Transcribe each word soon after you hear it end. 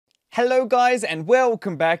Hello guys and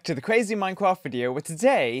welcome back to the crazy Minecraft video where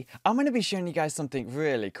today I'm going to be showing you guys something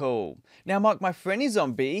really cool. Now Mark, my friendly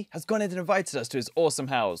zombie, has gone and invited us to his awesome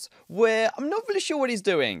house where I'm not really sure what he's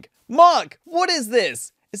doing. Mark, what is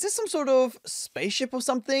this? Is this some sort of spaceship or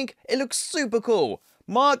something? It looks super cool.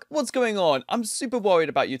 Mark, what's going on? I'm super worried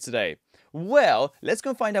about you today. Well, let's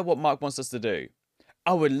go and find out what Mark wants us to do.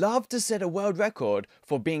 I would love to set a world record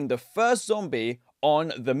for being the first zombie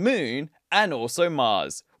on the moon and also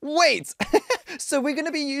Mars. Wait! So we're going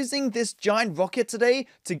to be using this giant rocket today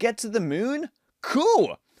to get to the moon?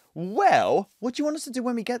 Cool! Well, what do you want us to do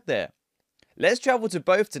when we get there? Let's travel to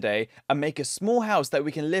both today and make a small house that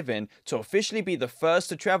we can live in to officially be the first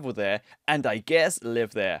to travel there and I guess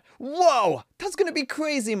live there. Whoa! That's going to be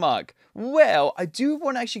crazy, Mark! Well, I do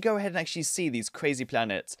want to actually go ahead and actually see these crazy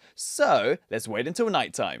planets. So, let's wait until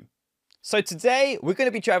nighttime. So today, we're going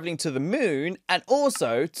to be traveling to the moon and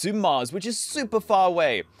also to Mars, which is super far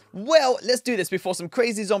away. Well, let's do this before some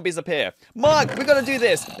crazy zombies appear. Mark, we're going to do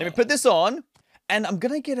this. Let me put this on. And I'm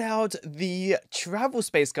going to get out the travel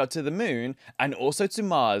space card to the moon and also to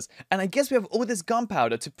Mars. And I guess we have all this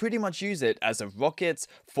gunpowder to pretty much use it as a rocket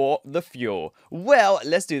for the fuel. Well,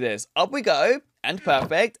 let's do this. Up we go. And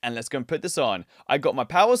perfect. And let's go and put this on. I got my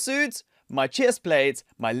power suit, my chest plate,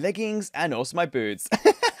 my leggings, and also my boots.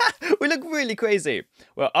 We look really crazy.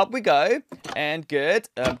 Well, up we go. And good.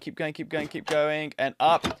 Keep going, keep going, keep going. And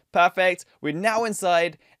up. Perfect. We're now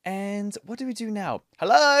inside. And what do we do now?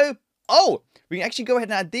 Hello? Oh, we can actually go ahead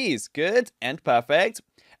and add these. Good. And perfect.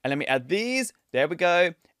 And let me add these. There we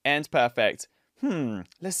go. And perfect.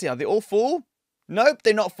 Let's see. Are they all full? Nope,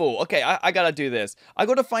 they're not full. Okay, I gotta do this. I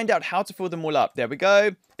gotta find out how to fill them all up. There we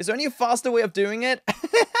go. Is there any faster way of doing it?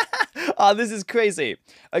 Oh, this is crazy.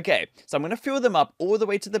 Okay, so I'm going to fill them up all the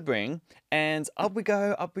way to the brim. And up we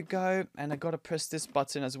go, up we go. And I got to press this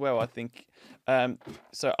button as well, I think.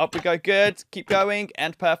 So up we go. Good. Keep going.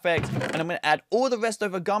 And perfect. And I'm going to add all the rest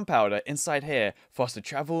over gunpowder inside here for us to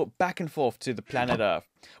travel back and forth to the planet Earth.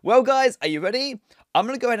 Well, guys, are you ready? I'm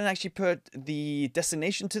going to go ahead and actually put the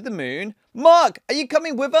destination to the moon. Mark, are you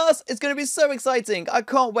coming with us? It's going to be so exciting. I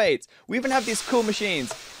can't wait. We even have these cool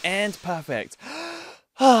machines. And perfect.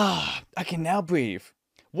 I can now breathe.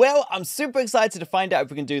 Well, I'm super excited to find out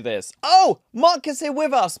if we can do this. Oh, Mark is here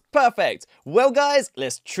with us. Perfect. Well, guys,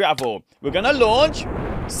 let's travel. We're going to launch.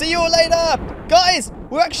 See you all later. Guys,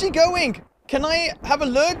 we're actually going. Can I have a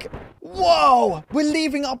look? Whoa, we're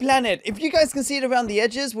leaving our planet. If you guys can see it around the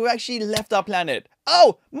edges, we've actually left our planet.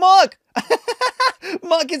 Oh, Mark.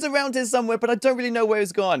 Mark is around here somewhere, but I don't really know where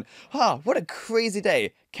he's gone. What a crazy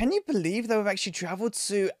day. Can you believe that we've actually traveled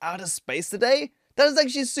to outer space today? That is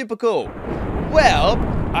actually super cool. Well,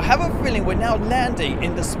 I have a feeling we're now landing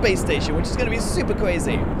in the space station, which is going to be super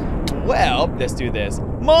crazy. Well, let's do this.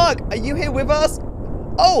 Mark, are you here with us?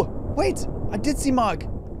 Oh, wait, I did see Mark.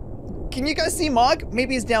 Can you guys see Mark?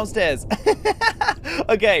 Maybe he's downstairs.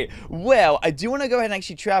 Okay, well, I do want to go ahead and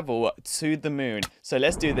actually travel to the moon. So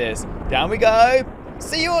let's do this. Down we go.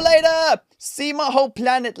 See you all later. See my whole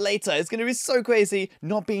planet later. It's going to be so crazy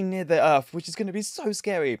not being near the Earth, which is going to be so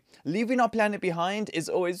scary. Leaving our planet behind is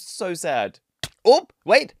always so sad. Oh,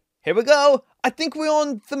 wait. Here we go. I think we're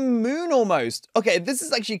on the moon almost. Okay, this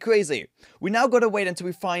is actually crazy. We now got to wait until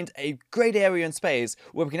we find a great area in space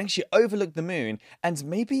where we can actually overlook the moon and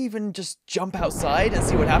maybe even just jump outside and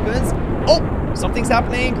see what happens. Oh, something's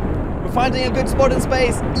happening. We're finding a good spot in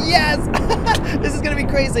space. Yes! This is going to be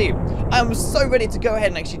crazy. I'm so ready to go ahead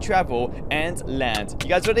and actually travel and land. You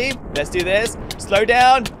guys ready? Let's do this. Slow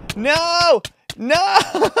down. No! No!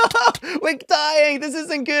 We're dying. This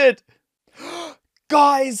isn't good.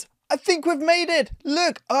 Guys, I think we've made it.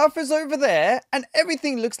 Look, Earth is over there and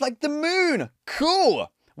everything looks like the moon. Cool.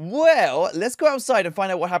 Well, let's go outside and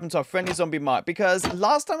find out what happened to our friendly zombie Mark, because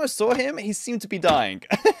last time I saw him, he seemed to be dying.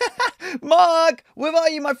 Mark, where are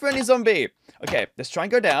you, my friendly zombie? Okay, let's try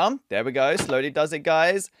and go down. There we go. Slowly does it,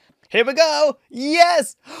 guys. Here we go.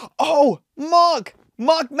 Yes. Oh, Mark.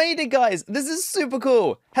 Mark made it, guys. This is super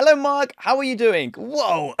cool. Hello, Mark. How are you doing?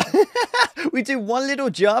 Whoa. We do one little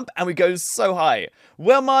jump and we go so high.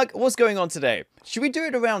 Well, Mark, what's going on today? Should we do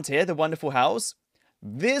it around here, the wonderful house?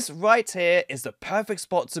 This right here is the perfect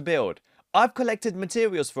spot to build. I've collected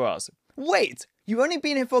materials for us. Wait, you've only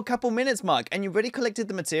been here for a couple minutes, Mark, and you already collected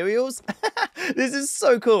the materials? This is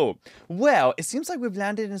so cool. Well, it seems like we've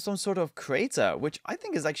landed in some sort of crater, which I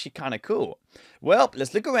think is actually kind of cool. Well,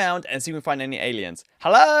 let's look around and see if we find any aliens.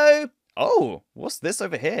 Hello? Oh, what's this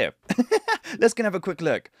over here? Let's go and have a quick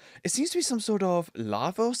look. It seems to be some sort of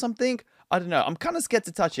lava or something. I don't know. I'm kind of scared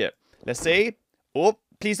to touch it. Let's see. Oh,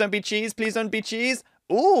 please don't be cheese. Please don't be cheese.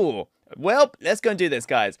 Ooh, Well, let's go and do this,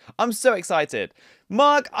 guys. I'm so excited.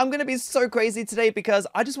 Mark, I'm going to be so crazy today because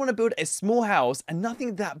I just want to build a small house and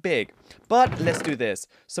nothing that big. But let's do this.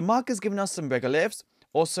 So Mark has given us some regoliths,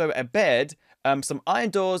 also a bed, some iron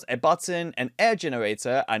doors, a button, an air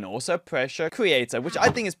generator, and also a pressure creator, which I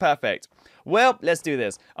think is perfect. Well, let's do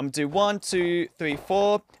this. I'm going to do 1, 2, 3,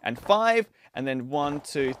 4, and 5. And then 1,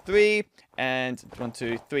 2, 3, and 1,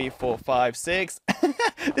 2, 3, 4, 5, 6.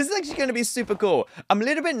 This is actually going to be super cool. I'm a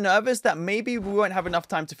little bit nervous that maybe we won't have enough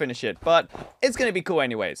time to finish it, but it's going to be cool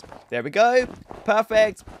anyways. There we go.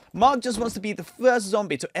 Perfect. Mark just wants to be the first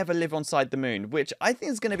zombie to ever live on the moon, which I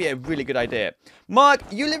think is going to be a really good idea. Mark,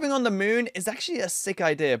 you living on the moon is actually a sick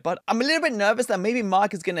idea, but I'm a little bit nervous that maybe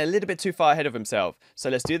Mark is getting a little bit too far ahead of himself. So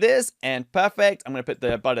let's do this, and perfect. I'm going to put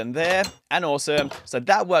the button there, and awesome. So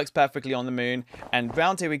that works perfectly on the moon. And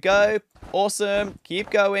round here we go. Awesome.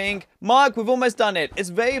 Keep going. Mark, we've almost done it. It's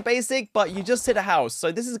very basic, but you just hit a house.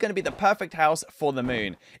 So this is going to be the perfect house for the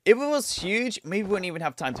moon. If it was huge, maybe we wouldn't even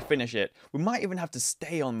have time to finish it. We might even have to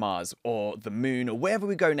stay on Mars or the moon or wherever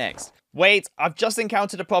we go next. Wait, I've just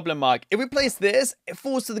encountered a problem, Mark. If we place this, it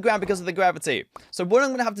falls to the ground because of the gravity. So what I'm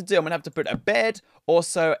going to have to do, I'm going to have to put a bed,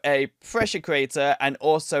 also a pressure creator, and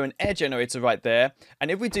also an air generator right there.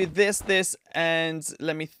 And if we do this, and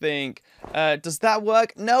let me think, does that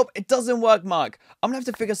work? Nope, it doesn't work, Mark. I'm going to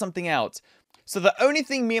have to figure something out. So the only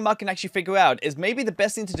thing me and Mark can actually figure out is maybe the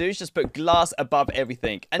best thing to do is just put glass above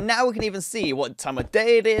everything. And now we can even see what time of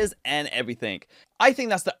day it is and everything. I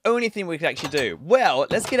think that's the only thing we can actually do. Well,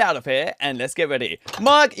 let's get out of here and let's get ready.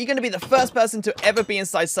 Mark, you're going to be the first person to ever be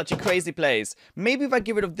inside such a crazy place. Maybe if I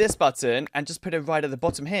get rid of this button and just put it right at the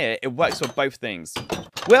bottom here, it works for both things.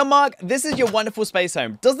 Well, Mark, this is your wonderful space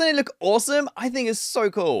home. Doesn't it look awesome? I think it's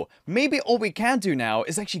so cool. Maybe all we can do now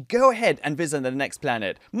is actually go ahead and visit the next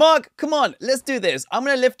planet. Mark, come on, let's do this. I'm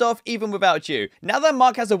going to lift off even without you. Now that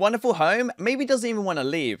Mark has a wonderful home, maybe he doesn't even want to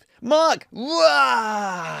leave. Mark,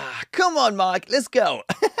 wah! Come on, Mark, let's go.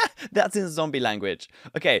 That's in zombie language.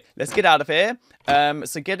 Okay, let's get out of here.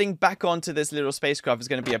 So getting back onto this little spacecraft is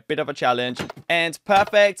going to be a bit of a challenge. And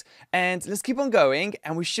perfect. And let's keep on going,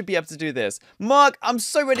 and we should be able to do this. Mark, I'm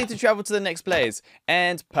so ready to travel to the next place.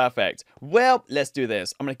 And perfect. Well, let's do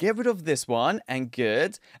this. I'm going to get rid of this one, and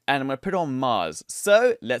good. And I'm going to put on Mars.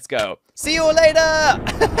 So, let's go. See you all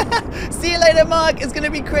later! See you later, Mark. It's going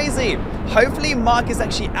to be crazy. Hopefully, Mark is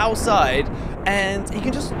actually outside, and he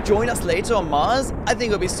can just join us later on Mars. I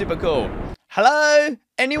think it'll be super cool. Hello?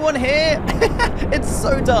 Anyone here? It's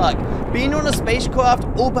so dark. Being on a spacecraft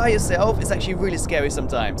all by yourself is actually really scary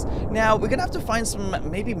sometimes. Now, we're gonna have to find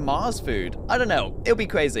some maybe Mars food. I don't know. It'll be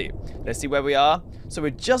crazy. Let's see where we are. So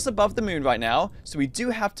we're just above the moon right now. So we do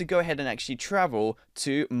have to go ahead and actually travel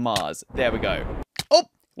to Mars. There we go. Oh,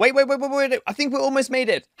 wait. I think we almost made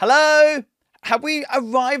it. Hello? Have we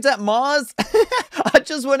arrived at Mars? I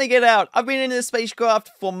just want to get out. I've been in this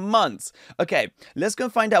spacecraft for months. Okay, let's go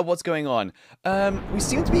and find out what's going on. We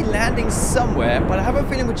seem to be landing somewhere, but I have a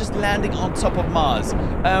feeling we're just landing on top of Mars.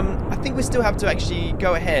 I think we still have to actually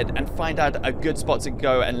go ahead and find out a good spot to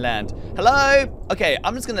go and land. Hello? Okay,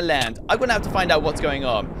 I'm just going to land. I'm going to have to find out what's going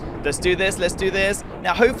on. Let's do this. Let's do this.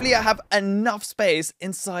 Now, hopefully I have enough space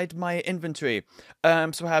inside my inventory.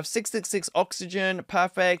 So I have 666 oxygen.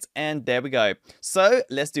 Perfect. And there we go. So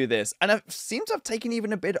let's do this. And I seem to have taken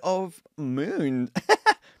even a bit of moon.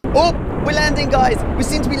 Oh, we're landing, guys. We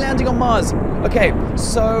seem to be landing on Mars. Okay,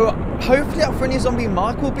 so hopefully our friendly zombie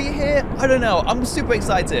Mark will be here. I don't know. I'm super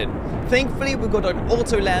excited. Thankfully, we've got an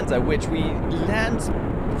auto lander, which we land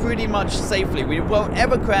pretty much safely. We won't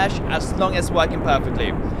ever crash as long as it's working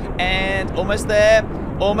perfectly. And almost there.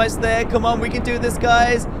 Almost there. Come on, we can do this,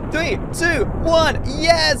 guys. 3, 2, 1.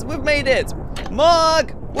 Yes, we've made it.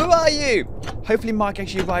 Mark, where are you? Hopefully Mark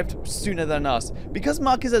actually arrived sooner than us. Because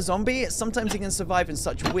Mark is a zombie, sometimes he can survive in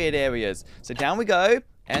such weird areas. So down we go.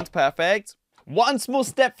 And perfect. One small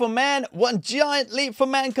step for man, one giant leap for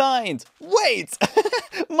mankind. Wait!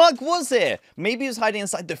 Mark was here. Maybe he was hiding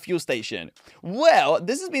inside the fuel station. Well,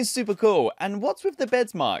 this has been super cool. And what's with the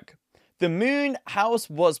beds, Mark? The moon house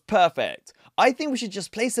was perfect. I think we should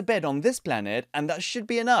just place a bed on this planet, and that should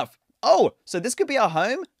be enough. Oh, so this could be our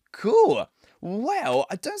home? Cool. Well,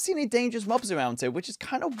 I don't see any dangerous mobs around here, which is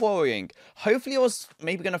kind of worrying. Hopefully I was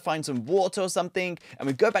maybe going to find some water or something, and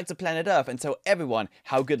we go back to planet Earth and tell everyone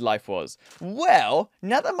how good life was. Well,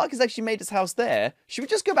 now that Mark has actually made his house there, should we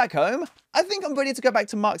just go back home? I think I'm ready to go back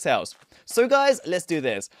to Mark's house. So guys, let's do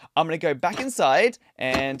this. I'm going to go back inside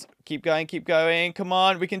and keep going. Come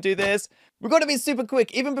on, we can do this. We've got to be super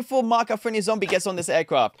quick, even before Mark, our friendly zombie, gets on this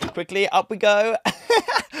aircraft. Quickly, up we go.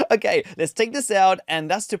 Okay, let's take this out, and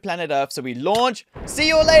that's to planet Earth, so we launch. See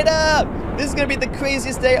you later! This is going to be the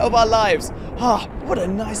craziest day of our lives. Ah, what a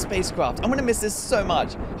nice spacecraft. I'm going to miss this so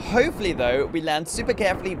much. Hopefully, though, we land super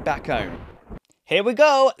carefully back home. Here we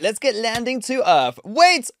go. Let's get landing to Earth.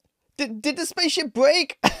 Wait! Did the spaceship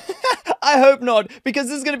break? I hope not, because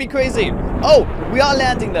this is going to be crazy. Oh, we are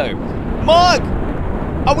landing, though. Mark!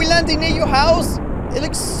 Are we landing near your house? It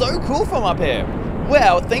looks so cool from up here.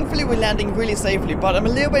 Well, thankfully we're landing really safely, but I'm a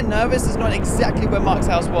little bit nervous. It's not exactly where Mark's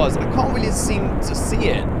house was. I can't really seem to see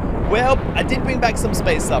it. Well, I did bring back some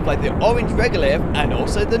space stuff like the orange regolith and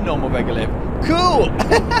also the normal regolith. Cool!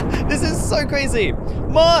 This is so crazy.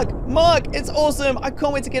 Mark, it's awesome. I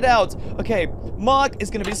can't wait to get out. Okay, Mark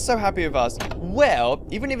is going to be so happy with us. Well,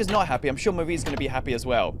 even if he's not happy, I'm sure Marie's going to be happy as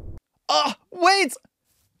well. Oh, wait!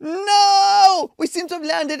 No! We seem to have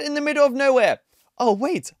landed in the middle of nowhere. Oh,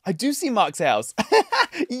 wait, I do see Mark's house.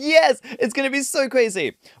 Yes, it's going to be so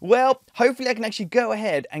crazy. Well, hopefully I can actually go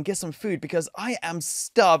ahead and get some food because I am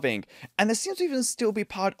starving. And there seems to even still be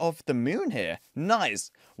part of the moon here. Nice.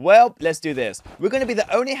 Well, let's do this. We're going to be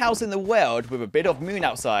the only house in the world with a bit of moon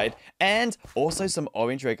outside and also some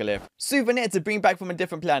orange regolith. Souvenir to bring back from a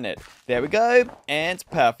different planet. There we go. And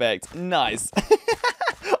perfect. Nice.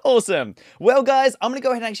 Awesome. Well, guys, I'm going to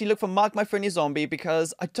go ahead and actually look for Mark, my friendly zombie,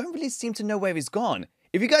 because I don't really seem to know where he's gone.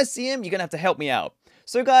 If you guys see him, you're going to have to help me out.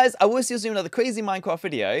 So, guys, I will see you soon in another crazy Minecraft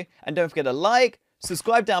video. And don't forget to like,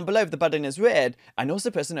 subscribe down below if the button is red, and also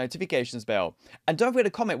press the notifications bell. And don't forget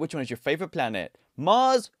to comment which one is your favorite planet,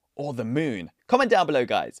 Mars or the moon. Comment down below,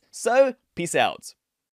 guys. So, peace out.